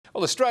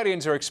Well,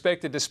 Australians are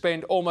expected to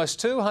spend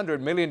almost $200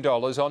 million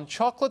on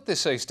chocolate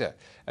this Easter,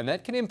 and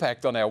that can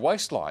impact on our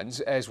waistlines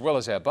as well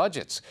as our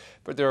budgets.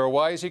 But there are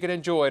ways you can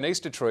enjoy an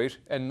Easter treat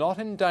and not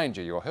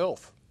endanger your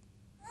health.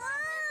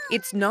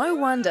 It's no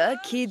wonder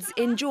kids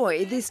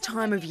enjoy this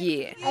time of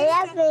year.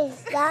 I love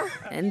Easter.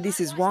 And this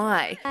is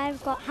why.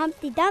 I've got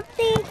Humpty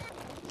Dumpty,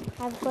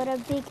 I've got a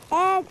big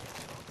egg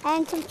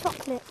and some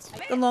chocolates.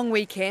 The long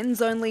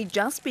weekend's only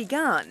just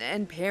begun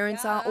and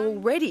parents are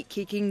already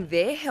kicking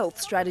their health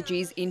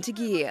strategies into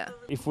gear.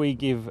 If we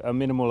give a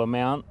minimal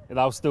amount,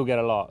 they'll still get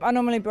a lot. I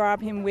normally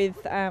bribe him with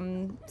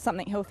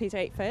something healthy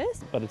to eat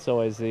first. But it's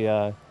always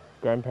the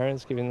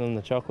grandparents giving them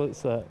the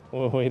chocolates that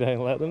we don't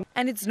let them.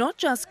 And it's not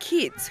just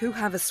kids who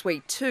have a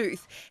sweet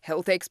tooth.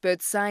 Health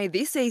experts say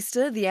this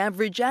Easter the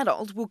average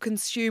adult will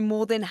consume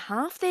more than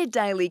half their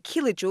daily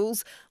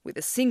kilojoules with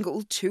a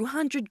single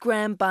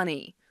 200-gram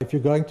bunny. If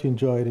you're going to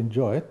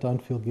enjoy it.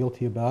 Don't feel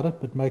guilty about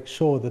it, but make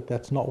sure that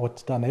that's not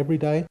what's done every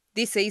day.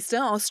 This Easter,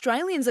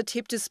 Australians are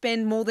tipped to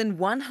spend more than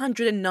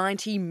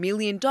 $190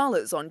 million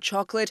on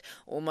chocolate,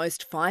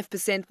 almost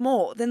 5%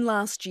 more than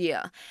last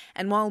year.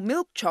 And while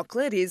milk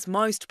chocolate is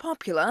most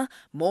popular,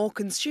 more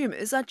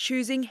consumers are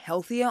choosing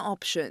healthier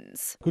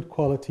options. Good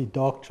quality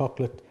dark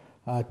chocolate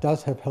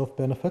does have health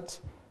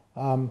benefits,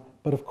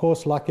 but of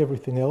course, like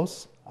everything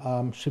else,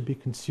 should be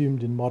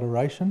consumed in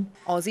moderation.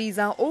 Aussies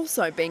are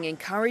also being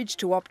encouraged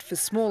to opt for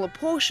smaller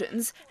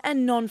portions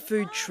and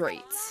non-food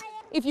treats.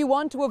 If you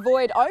want to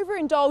avoid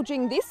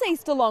overindulging this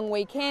Easter long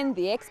weekend,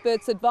 the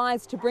experts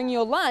advise to bring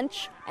your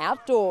lunch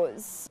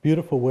outdoors.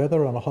 Beautiful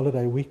weather on a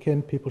holiday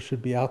weekend, people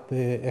should be out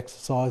there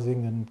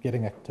exercising and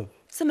getting active.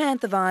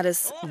 Samantha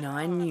Vardis,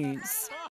 9 News.